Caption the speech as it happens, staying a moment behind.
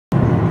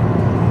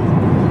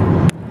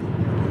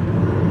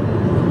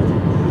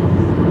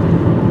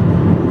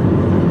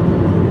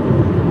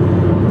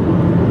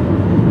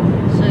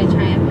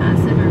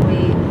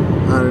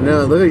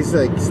know. Look, he's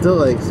like still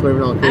like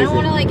swerving all crazy. I don't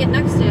want to like get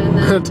next to him.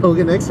 Then. Don't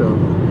get next to him.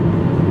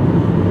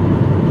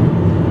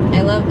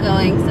 I love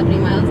going 70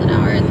 miles an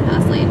hour in the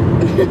fast lane.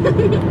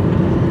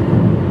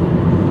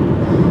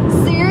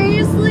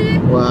 Seriously?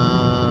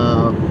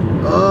 Wow.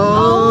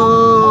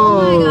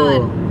 Oh my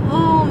god.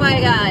 Oh my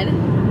god.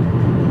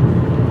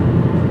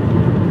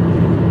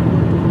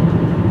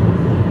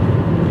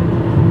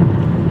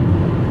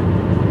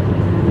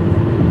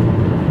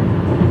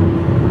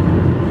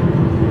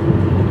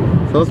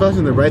 Someone's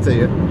flashing their brights at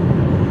you.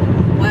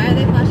 Why are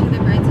they flashing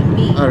their brights at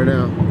me? I don't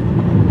know.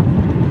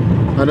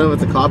 I don't know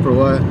if it's a cop or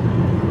what.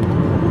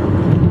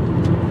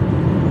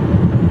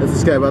 It's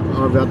this guy about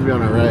to be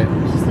on our right.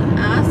 Just an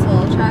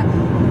asshole truck.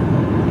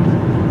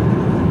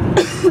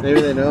 Maybe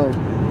they know.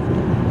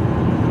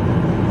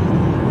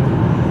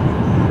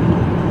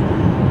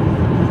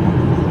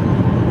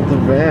 It's a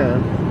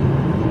van.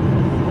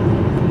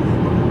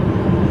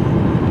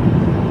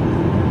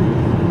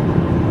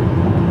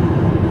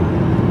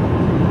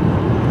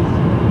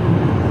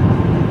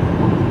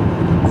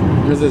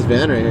 There's this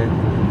van right here.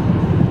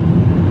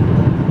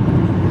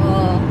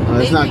 Well, Oh,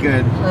 that's not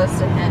good. Close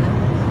to him.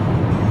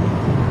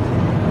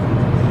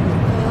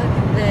 Look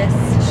at this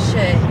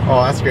shit.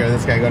 Oh, that's scary.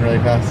 This guy going really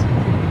fast.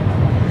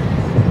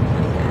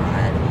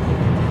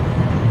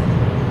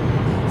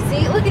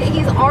 See, look at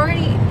he's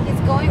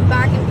going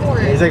back and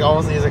forth. He's like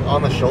almost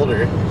on the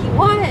shoulder. He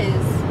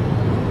was.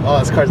 Oh,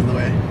 this car's in the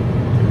way.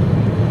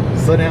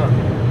 Slow down.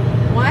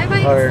 Why am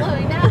I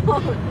slowing down?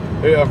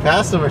 Or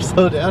pass him or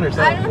slow down or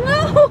something. I don't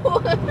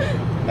know.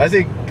 I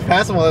think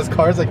pass him while this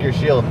car's like your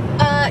shield.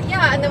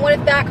 Yeah, and then what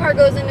if that car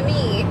goes into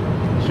me?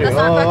 Shoot. That's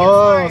not fucking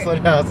smart. Slow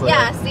down, slow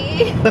yeah, down.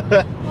 See?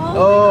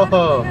 Oh.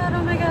 Oh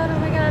my god, oh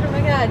my god, oh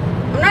my god.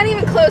 I'm not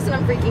even close and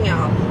I'm freaking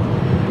out.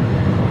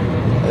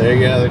 There you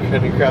go, they're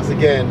cutting across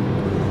again.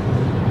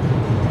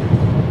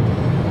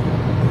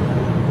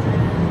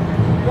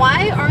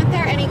 Why aren't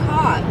there any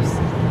cops?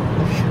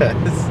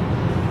 Because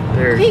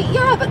they're... Okay,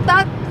 yeah, but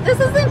this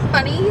isn't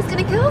funny. He's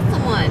gonna kill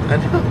someone. I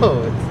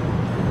know.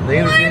 Why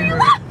are you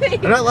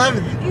laughing? I'm not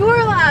laughing. You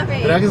were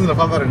laughing. The dog is gonna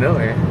pop out of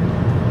nowhere.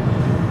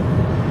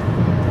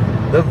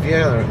 They'll be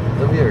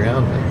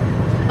around me.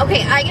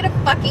 Okay, I get a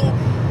fucking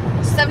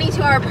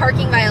 72-hour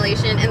parking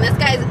violation, and this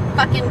guy's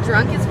fucking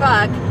drunk as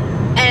fuck,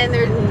 and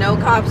there's no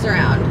cops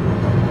around.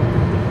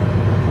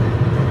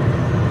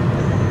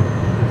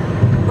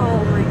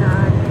 Oh my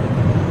god.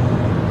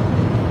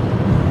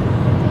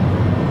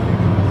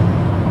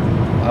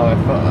 Oh,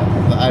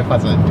 the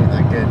iPod's not doing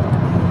that good.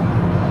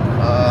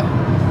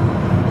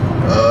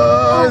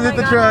 Is it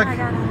the truck?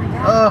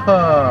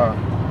 Oh.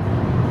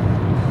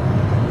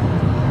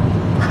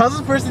 How's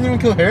this person even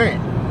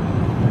coherent?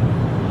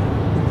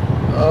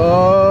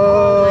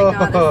 Oh. Oh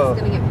my god, this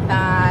is gonna get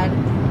bad.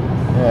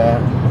 Yeah.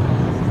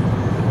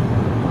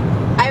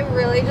 I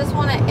really just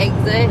want to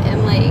exit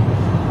and like...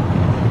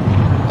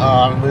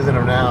 Oh, I'm losing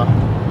him now.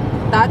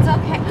 That's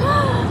okay.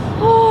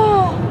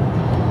 Oh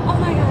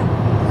my god.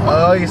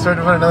 Oh, you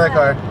started in front of another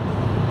car.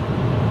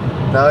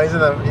 No,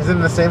 he's in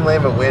the same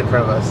lane but way in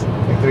front of us.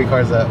 Like 3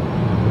 cars up.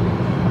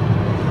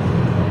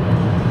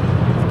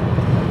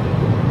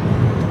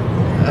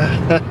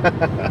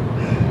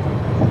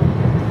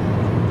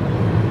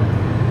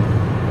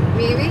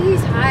 Maybe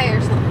he's high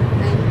or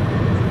something.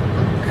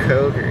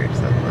 Coke or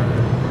something.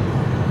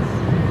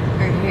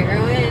 Or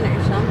heroin or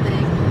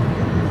something.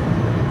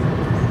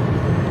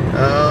 A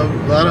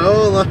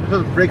lot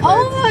of brake lights.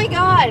 Oh my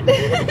god!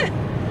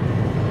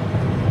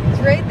 It's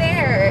right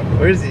there.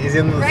 Where is he? He's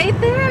in the... Right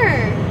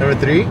there. Number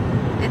 3?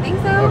 I think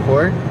so. Number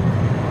 4?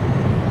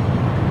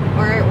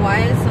 Or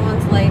why is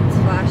someone's lights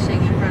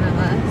flashing in front of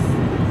us?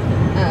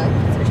 Oh,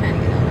 because they're trying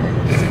to get over.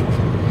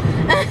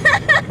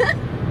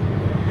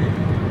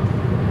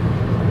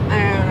 I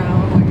don't know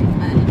what you're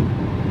saying.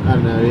 I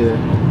don't know either.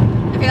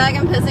 I feel like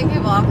I'm pissing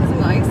people off because I'm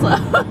going slow.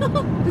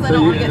 Because I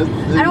don't want to get...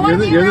 I don't want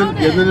to be around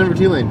it. You're in the number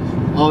 2 lane.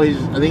 Oh, I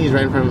think he's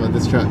right in front of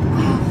this truck. Oh,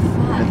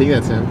 fuck. I think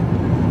that's him.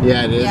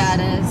 Yeah, it is. Yeah,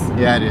 it is.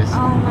 Yeah, it is.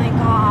 Oh my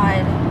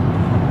god.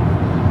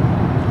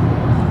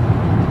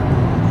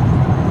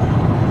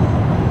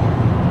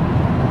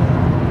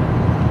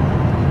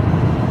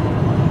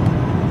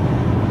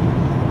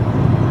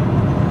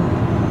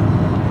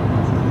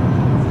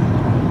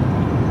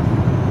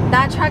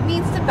 That truck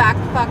needs to back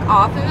the fuck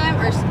off of him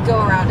or just go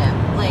around him.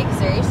 Like,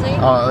 seriously?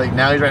 Oh, like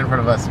now he's right in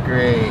front of us.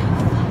 Great.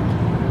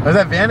 Where's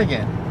that van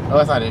again? Oh,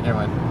 that's not it. Never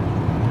mind.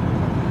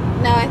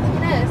 No, I think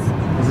it is.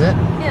 Is it?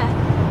 Yeah.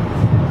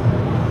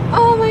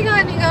 Oh my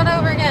god, he got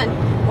over again.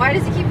 Why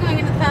does he keep going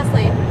into the fast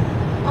lane?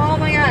 Oh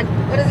my god,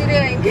 what is he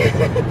doing?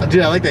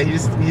 Dude, I like that.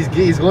 He's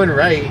going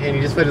right and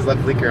he just put his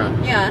left blinker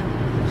on. Yeah.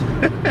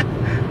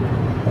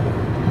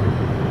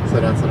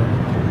 Slow down, slow down.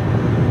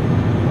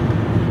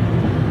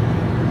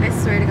 I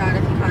swear to god,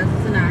 if he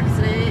causes an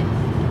accident.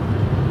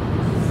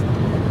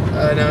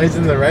 No, he's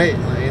in the right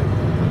lane.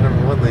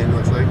 Number 1 lane,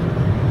 looks like.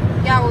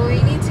 Yeah, well,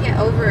 we need to get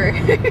over.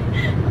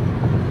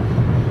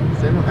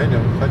 Stay behind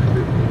him. Fuck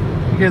you.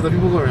 Who cares? Let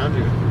people go around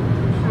you.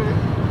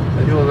 Huh?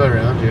 Let people go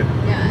around you.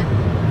 Yeah.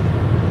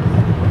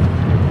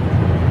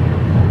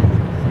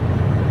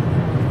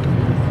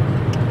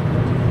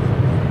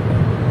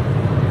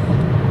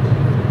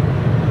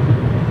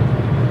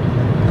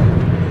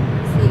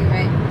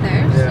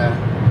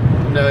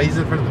 he's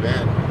in front of the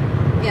van.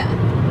 Yeah.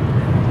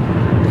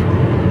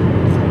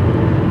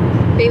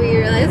 Baby, you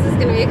realize this is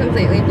gonna be a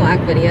completely black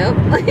video?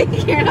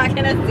 Like, you're not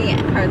gonna see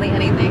hardly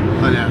anything.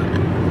 Oh, yeah.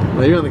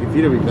 Well, you're on the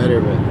computer, it'd be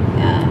better, but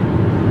Yeah.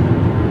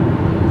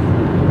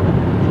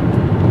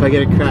 if I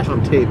get a crash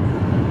on tape.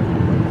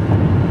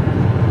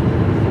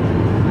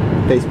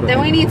 Facebook. Then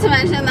we need to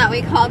mention that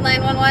we called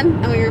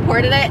 911 and we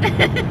reported it.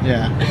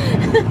 Yeah.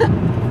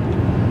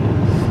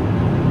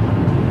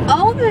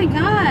 Oh my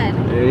god.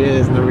 There he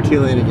is, number 2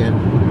 lane again.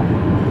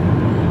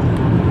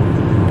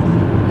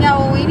 Yeah,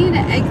 well, we need to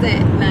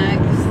exit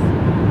next.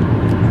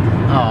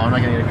 Oh, I'm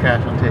not gonna get a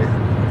crash on tape.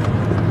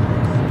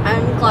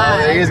 I'm Oh, glad.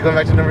 there he is going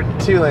back to number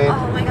 2 lane.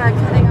 Oh my god,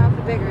 cutting off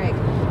the big rig.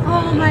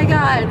 Oh my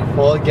god.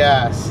 Full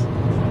gas.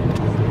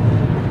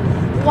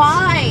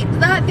 Why?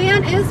 That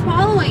van is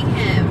following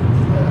him.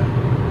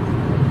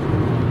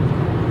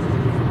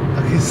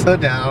 Okay, slow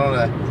down.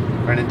 I don't want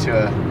to run into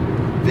a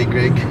big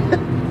rig.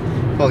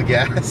 Full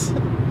gas.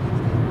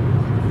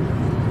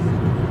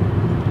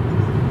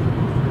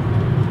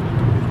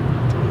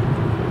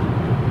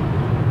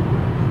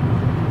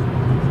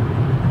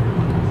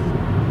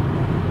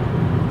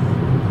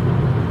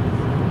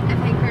 I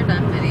think we're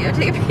done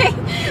videotaping.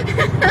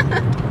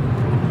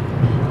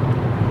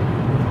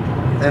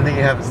 Anything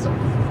you have is done.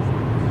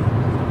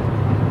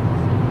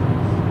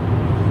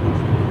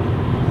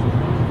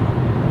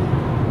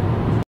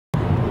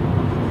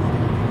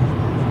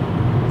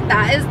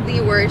 That is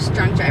the worst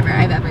drunk driver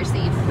I've ever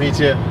seen. Me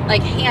too.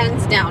 Like,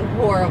 hands down,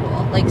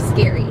 horrible. Like,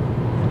 scary.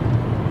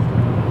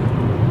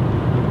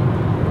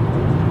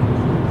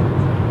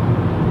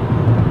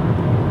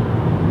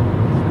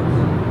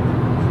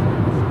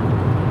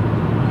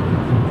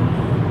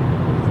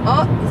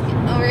 Oh, he's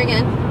getting over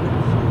again.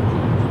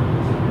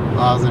 Oh,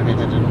 I wasn't paying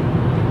attention.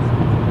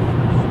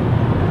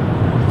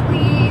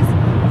 Please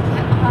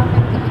get off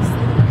and go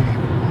somewhere.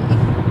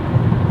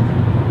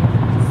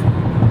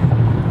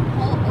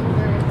 Pull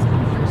over. It's a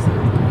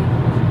person's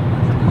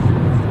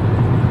life.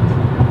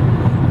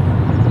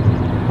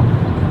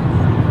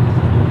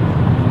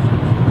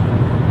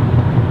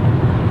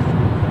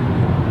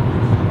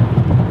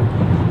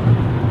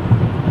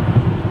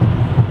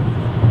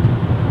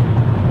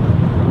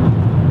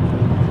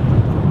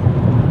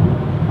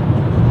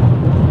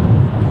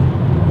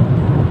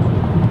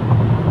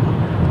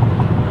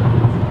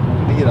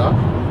 Did you get off?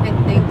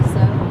 I think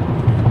so.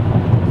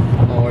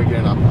 Oh, we're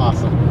getting off.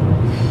 Awesome.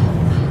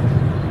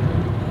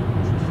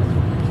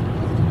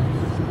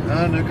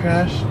 Oh, no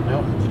crash?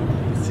 Nope.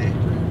 Let's see.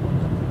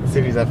 Let's see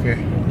if he's up here.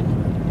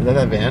 Is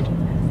that van?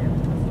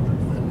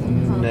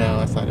 No,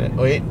 that's not it.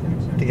 Oh, wait.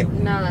 I think it,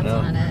 No, that's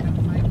no. not it.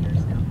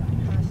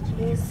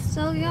 He's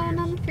still going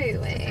on the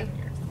freeway.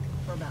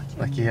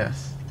 Lucky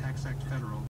us. Tax Act Federal